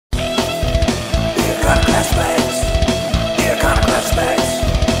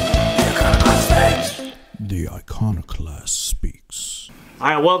The Iconoclast Speaks. All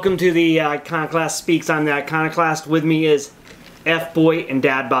right, welcome to the Iconoclast Speaks. I'm the Iconoclast. With me is F-Boy and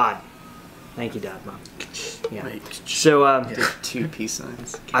Dad Bod. Thank you, Dad Bod. Yeah. So, two peace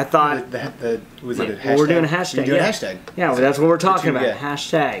signs. I thought Was it a hashtag? we're doing a hashtag. We're doing yeah. a hashtag. Yeah, well, that's what we're talking about. Yeah.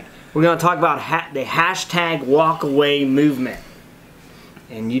 Hashtag. We're going to talk about the hashtag walk away movement.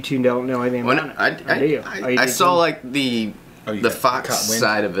 And you two don't know anything about it. Do you? I saw like the Fox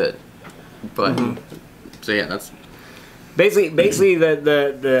side of it, but so yeah, that's basically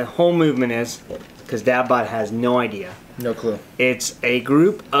the whole movement is, because Dad Bod has no idea. no clue. It's a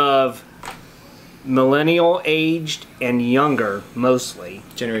group of millennial aged and younger, mostly.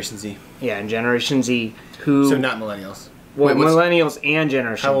 Generation Z. Yeah, and Generation Z, who... So not millennials. Well, Wait, millennials and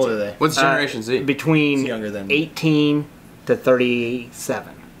Generation Z. How old are they? What's Generation Z? Between It's younger than 18 to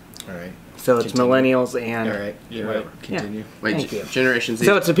 37. All right. So it's Continue. millennials and... All right. You're whatever. right. Continue. Wait, Thank you. Generation Z.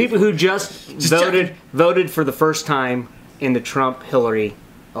 So it's the people who just checking. voted for the first time in the Trump-Hillary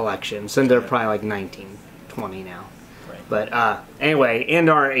election. So they're probably like 19, 20 now. Right. But anyway,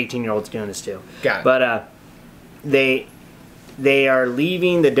 and our 18-year-old's doing this too. Got it. But they are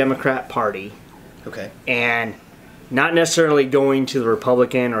leaving the Democrat Party Okay. and not necessarily going to the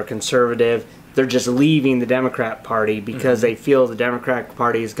Republican or conservative. They're just leaving the Democrat Party because they feel the Democratic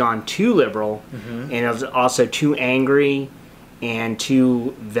Party has gone too liberal and is also too angry and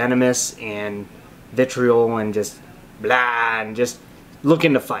too venomous and vitriol and just blah and just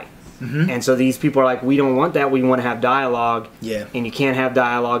looking to fight. And so these people are like, we don't want that. We want to have dialogue. Yeah. And you can't have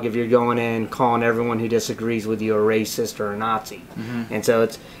dialogue if you're going in calling everyone who disagrees with you a racist or a Nazi. And so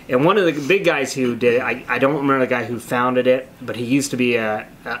and one of the big guys who did it, I don't remember the guy who founded it, but he used to be a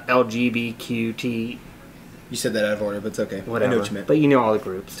LGBTQT You said that out of order, but it's okay. whatever. I know what you meant. But you know all the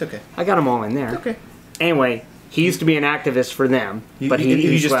groups. It's okay. I got them all in there. Okay. Anyway, he used to be an activist for them, but you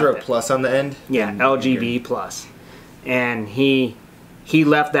he just left throw a it. plus on the end. Yeah, and LGB plus, and he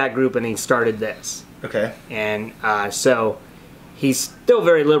left that group and he started this, Okay. and so he's still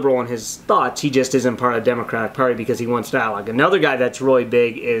very liberal in his thoughts. He just isn't part of the Democratic Party because he wants dialogue. Another guy that's really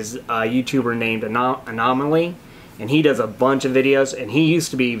big is a YouTuber named Anomaly, and he does a bunch of videos. And he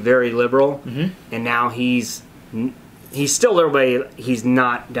used to be very liberal, and now he's still liberal, but he's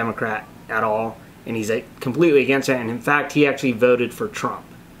not Democrat at all, and he's completely against it. And in fact, he actually voted for Trump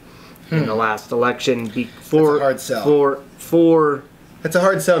in the last election before. That's a hard sell. For That's a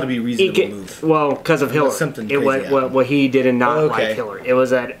hard sell to be reasonable move. well, because of Hillary. something It was crazy happened. what he did and not Okay. like Hillary. It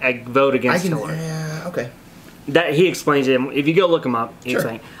was a vote against Hillary. Yeah. Okay. That he explains it. If you go look him up, he's Sure.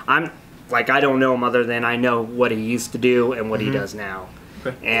 saying, I don't know him other than I know what he used to do and what he does now.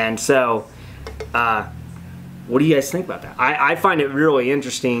 Okay. And so, what do you guys think about that? I find it really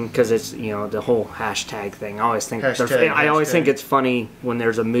interesting because it's the whole hashtag thing. I always think I always think it's funny when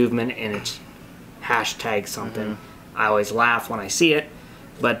there's a movement and it's hashtag something. I always laugh when I see it,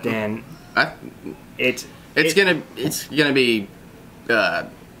 but then it's gonna be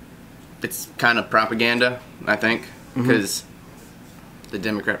it's kind of propaganda, I think, because the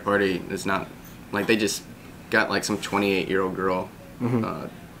Democrat Party is not like they just got like some 28-year-old girl.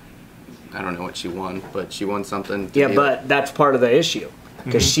 I don't know what she won, but she won something. but that's part of the issue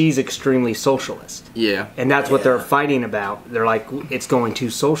because she's extremely socialist. Yeah. And that's what they're fighting about. They're like, it's going too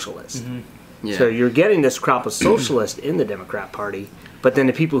socialist. Yeah. So you're getting this crop of socialists in the Democrat Party, but then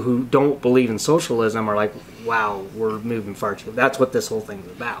the people who don't believe in socialism are like, wow, we're moving far too. That's what this whole thing's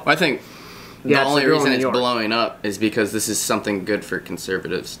about. I think Yeah, the it's only the girl reason in it's New York. blowing up is because this is something good for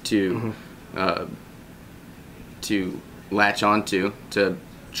conservatives to latch onto to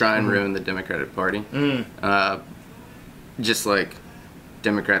try and ruin the Democratic Party. Just like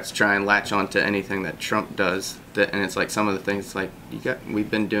Democrats try and latch onto anything that Trump does, and it's like some of the things like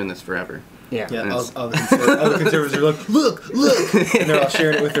we've been doing this forever. Yeah. Yeah, all the conservatives are like, look, and they're all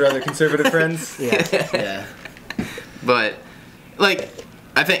sharing it with their other conservative friends. Yeah. But like,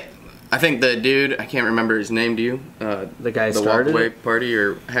 I think the dude, I can't remember his name. Do you? The guy the started Walk Away it? Party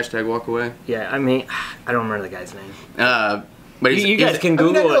or hashtag Walk Away. Yeah, I mean, I don't remember the guy's name. But You guys can I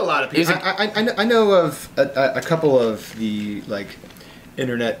mean, Google I know it. a lot of people. I know of a couple of the like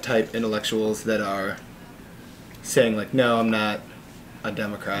internet type intellectuals that are saying like, no, I'm not a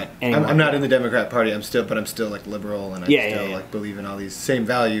Democrat. Anymore. I'm not in the Democrat Party. I'm still like liberal and I still like believe in all these same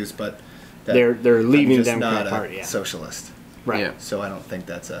values, but that They're leaving I'm the just Democrat not Party. a Yeah. socialist. Right. Yeah. So I don't think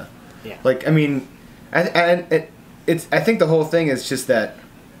that's a Yeah. like. I mean, I think the whole thing is just that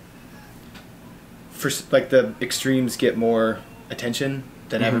for like the extremes get more attention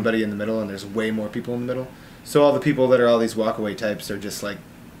than everybody in the middle, and there's way more people in the middle. So all the people that are all these walkaway types are just like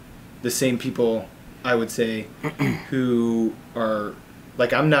the same people, I would say, who are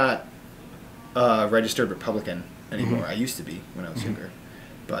like, I'm not a registered Republican anymore. Mm-hmm. I used to be when I was younger,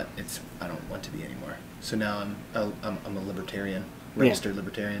 but I don't want to be anymore. So now I'm a libertarian, registered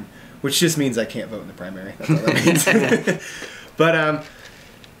libertarian, which just means I can't vote in the primary. That's all that means. But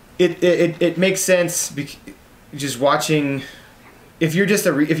it makes sense just watching. If you're just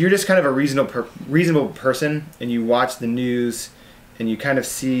kind of a reasonable person and you watch the news and you kind of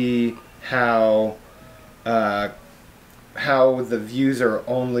see how the views are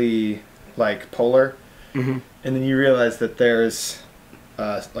only like polar, and then you realize that there's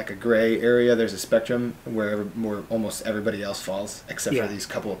like a gray area, there's a spectrum where almost everybody else falls except for these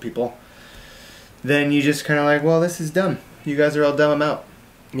couple of people. Then you just kind of like, well, this is dumb. You guys are all dumb. I'm out.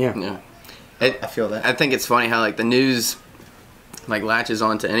 Yeah. I feel that. I think it's funny how like the news like latches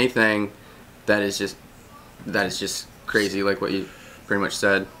onto anything that is just crazy, like what you pretty much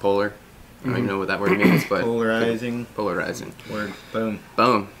said, polar. I don't even know what that word means, but Polarizing. Word. Boom.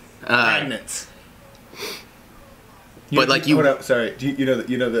 Magnets. But like you. Hold up, sorry. Do you know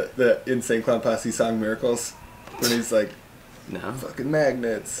the Insane Clown Posse song "Miracles"? When he's like, no. Fucking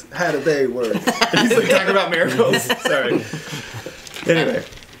magnets. How do they work? And he's like talking about miracles. Sorry. Anyway.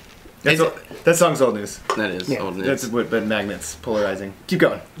 That song's old news. That is old news. That's what, but magnets, polarizing. Keep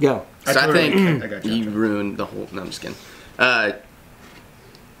going. Go. So I think I got you ruined the whole. No, I'm just kidding.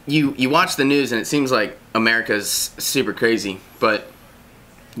 You watch the news and it seems like America's super crazy, but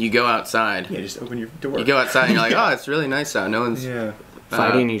you go outside. Yeah, just open your door. You go outside and you're like, oh, it's really nice out. No one's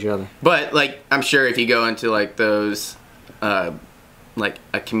fighting each other. But like, I'm sure if you go into like those, like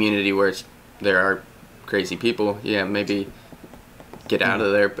a community where there are crazy people, yeah, maybe get out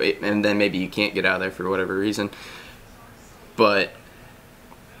of there, and then maybe you can't get out of there for whatever reason. But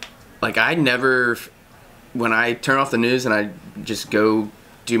like, when I turn off the news and I just go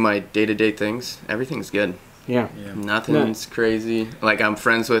do my day-to-day things, everything's good. Yeah. Nothing's crazy. Like I'm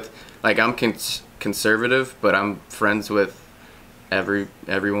friends with, like I'm conservative, but I'm friends with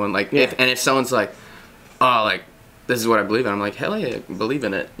everyone. Like if someone's like, oh, like this is what I believe in, I'm like, hell yeah, believe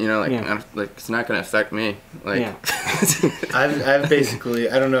in it. You know, like like it's not gonna affect me. Like I've basically,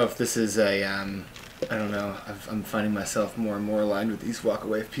 I don't know if this is a I don't know. I'm finding myself more and more aligned with these walk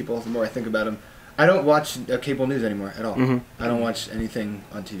away people. The more I think about them, I don't watch cable news anymore at all. I don't watch anything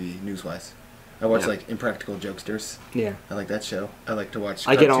on TV news-wise. I watch like Impractical Jokesters. Yeah. I like that show. I like to watch.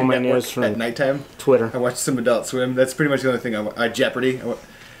 I get all my news from at nighttime. Twitter. I watch some Adult Swim. That's pretty much the only thing I Jeopardy.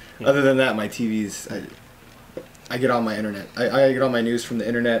 Other than that, my TV's. I get all my internet. I get all my news from the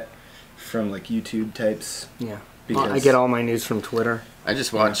internet, from like YouTube types. Yeah. I get all my news from Twitter. I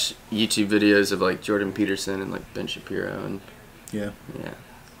just watch YouTube videos of like Jordan Peterson and like Ben Shapiro and yeah.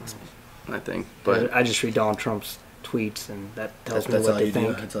 I think, but I just read Donald Trump's tweets and that tells me what they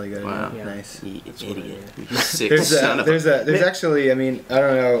think. That's all you gotta do. Yeah. Nice. You idiot. There's actually, I mean, I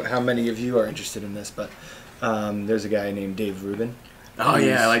don't know how many of you are interested in this, but there's a guy named Dave Rubin. Oh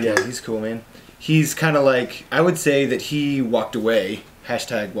yeah, I like him. He's cool, man. He's kind of like, I would say that he walked away.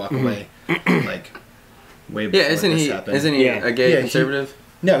 #walk away. Like way before this happened. Isn't he a gay conservative?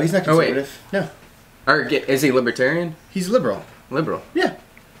 No, he's not conservative. No. Or is he libertarian? He's liberal. Liberal. Yeah.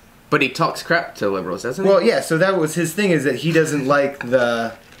 But he talks crap to liberals, doesn't he? Well, yeah, so that was his thing, is that he doesn't like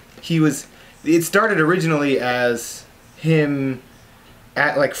it started originally as him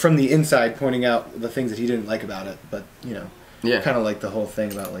from the inside pointing out the things that he didn't like about it, but, you know, kind of like the whole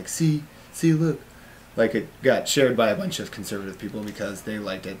thing about like, see, look. Like it got shared by a bunch of conservative people because they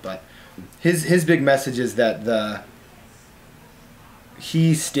liked it, but his big message is that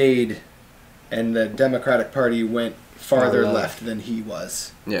he stayed and the Democratic Party went farther left than he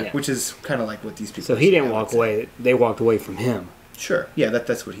was. Yeah. Which is kind of like what these people. So he didn't walk away. They walked away from him. Sure. Yeah,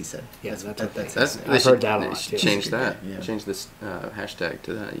 that's what he said. Yeah, that's I've heard that a lot too. Change that. Yeah. Change this hashtag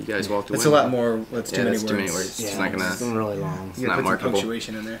to that. You guys walked away. It's a lot more. That's too many words. Too many words. Yeah, it's not gonna. It's really long. It's not marketable.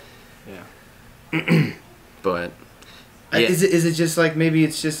 Punctuation in there. Yeah. But. Is it just like, maybe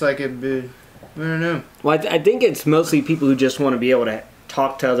it's just like I don't know. Well, I think it's mostly people who just want to be able to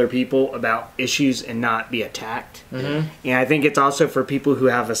talk to other people about issues and not be attacked. And I think it's also for people who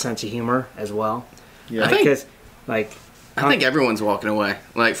have a sense of humor as well. Yeah. Because, I think everyone's walking away,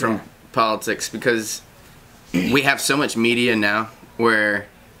 like, from politics, because we have so much media now where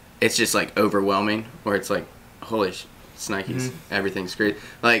it's just, like, overwhelming, where it's like, holy Snikes, everything's great.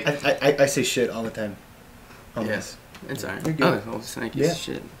 Like, I say shit all the time. Yes. It's alright. Oh, Snikes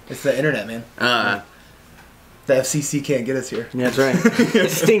shit. It's the internet, man. The FCC can't get us here. Yeah, that's right. The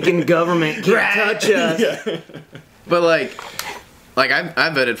stinking government can't touch us. But, like, like I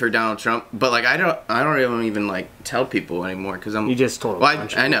voted for Donald Trump, but like I don't even like tell people anymore because I'm. You just told. Well,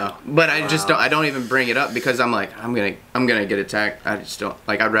 I know, but I just don't. I don't even bring it up because I'm like I'm gonna get attacked. I just don't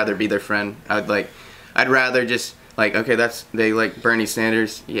like. I'd rather be their friend. I'd rather just like okay, they like Bernie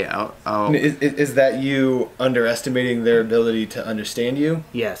Sanders. Yeah, I'll Is that you underestimating their ability to understand you?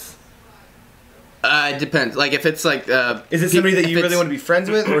 Yes. It depends. Like if it's like. Is it somebody that you really want to be friends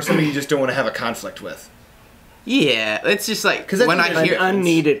with, or somebody you just don't want to have a conflict with? Yeah, it's just like 'Cause when I hear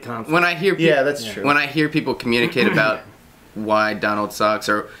unneeded conflict. when I hear Yeah, that's true. When I hear people communicate about why Donald sucks,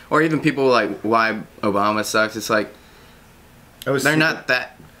 or even people like why Obama sucks, it's like they're not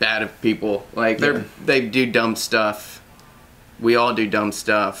that bad of people. Like they do dumb stuff. We all do dumb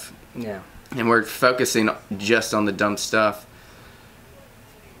stuff. Yeah. And we're focusing just on the dumb stuff,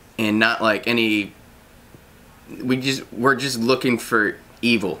 and not like any. We're just looking for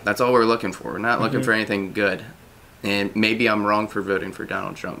evil. That's all we're looking for. We're not looking for anything good. And maybe I'm wrong for voting for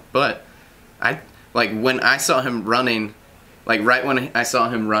Donald Trump, but I like when I saw him running, like right when I saw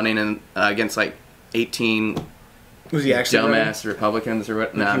him running in, against like 18 Was he actually dumbass Republicans or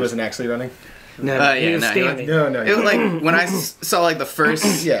what? No, He wasn't actually running. No, yeah, he was no, he standing. No. It was like when I saw like the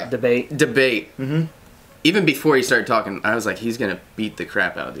first Yeah. Debate. debate. Even before he started talking, I was like, he's gonna beat the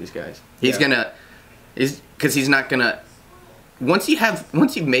crap out of these guys. He's because he's not gonna. Once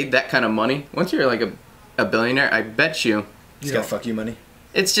you've made that kind of money, once you're like a billionaire, I bet you. He's got fuck you money.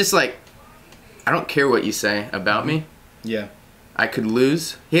 It's just like, I don't care what you say about me. Yeah. I could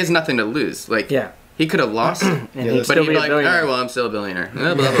lose. He has nothing to lose. Like, Yeah. he could have lost, And Yeah, he'd that's but still he'd be be a like, all billionaire. right, well, I'm still a billionaire.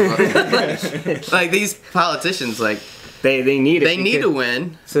 Blah, blah, blah. Like, these politicians, like, They need it. they need because- to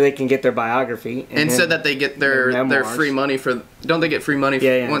win, so they can get their biography. and so then that they get their memoirs. free money for. Don't they get free money?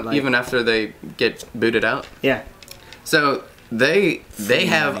 Like- even after they get booted out. Yeah. So they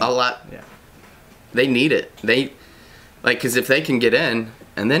have money. a lot. Yeah. They need it. They like because if they can get in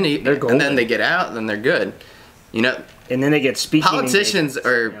and then They're golden. and then they get out, then they're good. You know, And then they get speaking. politicians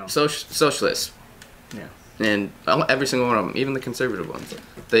are Yeah. socialists, Yeah. and every single one of them, even the conservative ones,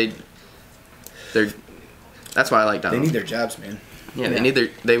 they're. That's why I like They Donald. need their jobs, man. Yeah, Yeah. they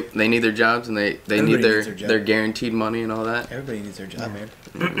need they need their jobs and they Everybody need needs their job. their guaranteed money and all that. Everybody needs their job,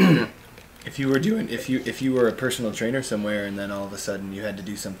 man. If you were a personal trainer somewhere and then all of a sudden you had to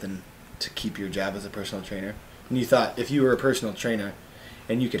do something to keep your job as a personal trainer, and you thought if you were a personal trainer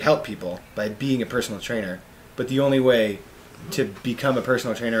and you could help people by being a personal trainer, but the only way to become a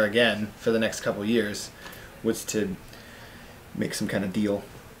personal trainer again for the next couple of years was to make some kind of deal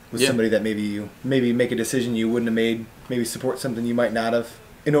with Yeah. somebody that maybe make a decision you wouldn't have made, maybe support something you might not have,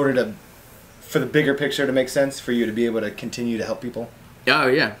 in order to, for the bigger picture to make sense, for you to be able to continue to help people. Oh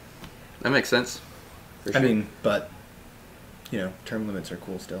yeah, that makes sense. For I sure. mean, but term limits are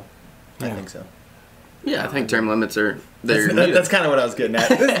cool still. I Yeah. think so. Yeah, I think term limits are they're That's kind of what I was getting at.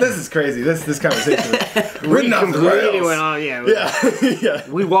 This is crazy. This conversation. We're not the completely rails. went on. Yeah. Yeah, yeah.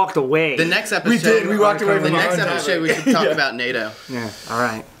 We walked away. the next episode. We did. We walked away The from our next own episode, we topic. should talk Yeah. about NATO. Yeah. All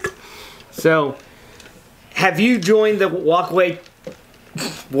right. So, have you joined the walkaway,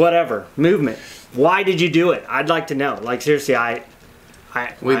 whatever movement? Why did you do it? I'd like to know. Like seriously,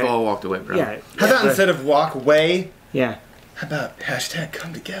 We've all walked away from Yeah. it. How about instead of walk away, Yeah. how about hashtag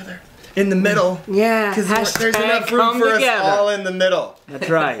come together in the middle? Yeah. Because there's hashtag enough room come for together. us all in the middle. That's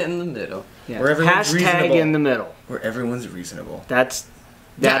right. In the middle. Yeah. Where everyone's hashtag reasonable. in the middle. Where everyone's reasonable. That's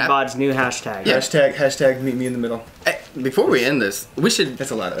Yeah. Dad Bod's new hashtag. Yeah. Hashtag meet me in the middle. Hey, before we end this, we should.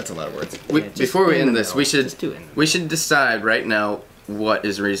 That's a lot of words. We, Yeah, just before we in the end this, middle. we should Just do it in the we should decide right now what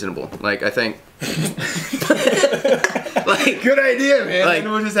is reasonable. Like I think. like Good idea, man. Like-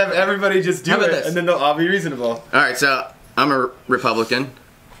 and we'll just have everybody just do How about it, this? and then they'll all be reasonable. All right, so I'm a Republican,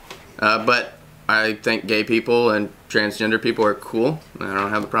 but I think gay people and transgender people are cool. I don't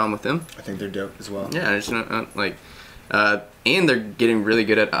have a problem with them. I think they're dope as well. Yeah, I just not like, and they're getting really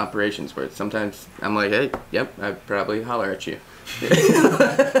good at operations. Where sometimes I'm like, hey, yep, I'd probably holler at you.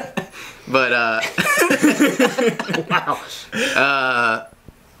 But Wow.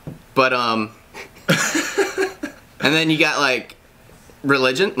 but and then you got like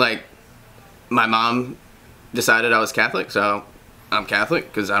religion. Like my mom decided I was Catholic, so I'm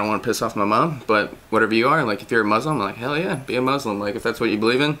Catholic because I don't want to piss off my mom. But whatever you are, like if you're a Muslim, I'm like hell yeah, be a Muslim. Like if that's what you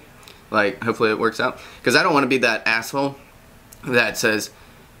believe in, like hopefully it works out. Because I don't want to be that asshole that says,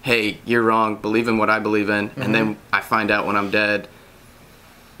 hey, you're wrong, believe in what I believe in, and then I find out when I'm dead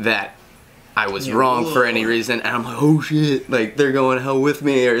that I was wrong for any reason, and I'm like, oh shit, like they're going to hell with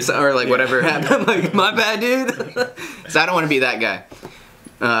me, or like whatever happened. I'm like, my bad, dude. So I don't want to be that guy.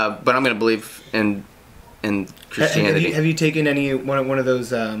 But I'm gonna believe in Christianity. Have you taken any one of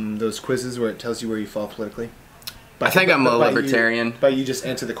those quizzes where it tells you where you fall politically? I think I'm a by libertarian. But you just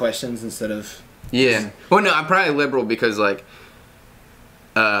answer the questions instead of. Yeah. Well, no, I'm probably liberal because, like,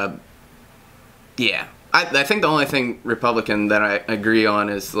 yeah. I think the only thing Republican that I agree on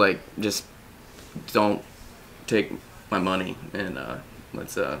is, like, just don't take my money and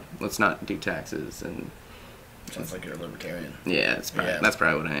let's not do taxes and. Sounds like you're a libertarian. Yeah, that's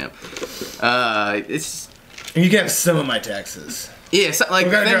probably what I am. It's. You can have some of my taxes. Yeah, so, like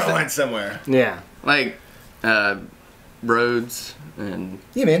We're gonna things draw a line that, somewhere. Yeah. like roads and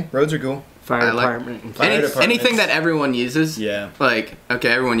Yeah, man. Roads are cool. Fire I like- department. and Fire departments. anything that everyone uses. Yeah. Like, okay,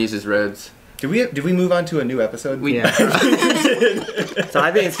 everyone uses roads. Did we move on to a new episode? Yeah. So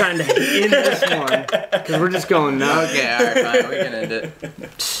I think it's time to end this one because we're just going nuts. Okay, all right, fine, we can end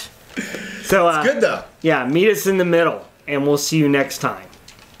it. So Good though. yeah, meet us in the middle, and we'll see you next time.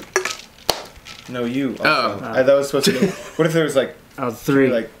 No, you. Oh. Also. I thought it was supposed to be. What if there was like 3.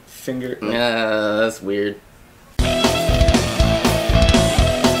 like finger? Like, That's weird.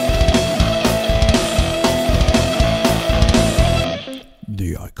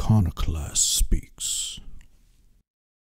 The Iconoclast speaks.